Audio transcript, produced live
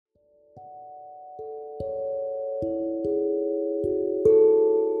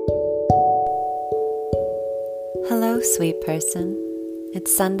Hello, sweet person.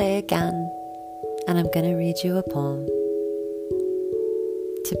 It's Sunday again, and I'm going to read you a poem.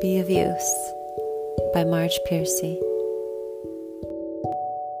 To Be of Use by Marge Piercy.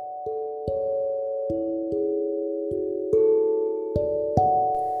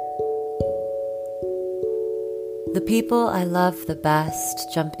 The people I love the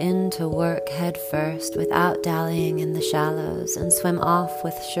best jump into work head first without dallying in the shallows and swim off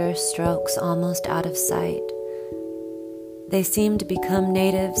with sure strokes almost out of sight. They seem to become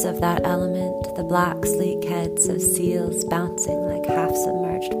natives of that element, the black sleek heads of seals bouncing like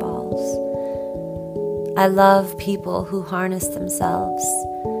half-submerged balls. I love people who harness themselves,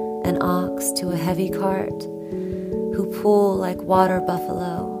 an ox to a heavy cart, who pull like water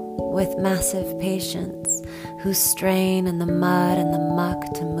buffalo with massive patience, who strain in the mud and the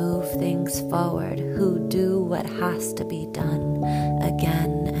muck to move things forward, who do what has to be done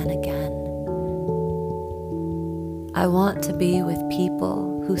again and again. I want to be with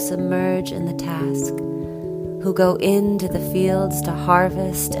people who submerge in the task, who go into the fields to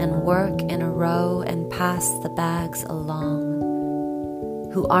harvest and work in a row and pass the bags along,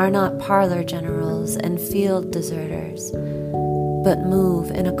 who are not parlor generals and field deserters, but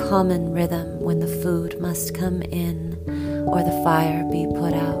move in a common rhythm when the food must come in or the fire be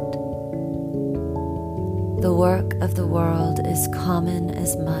put out. The work of the world is common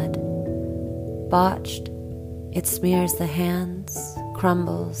as mud. Botched, it smears the hands,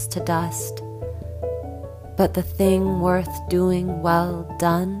 crumbles to dust. But the thing worth doing well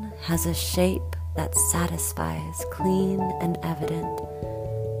done has a shape that satisfies, clean and evident.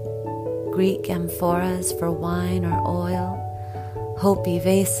 Greek amphoras for wine or oil, Hopi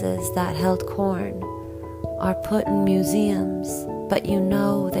vases that held corn, are put in museums, but you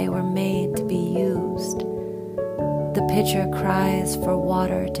know they were made to be used. The pitcher cries for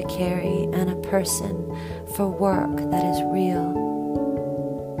water to carry and a person for work that is real.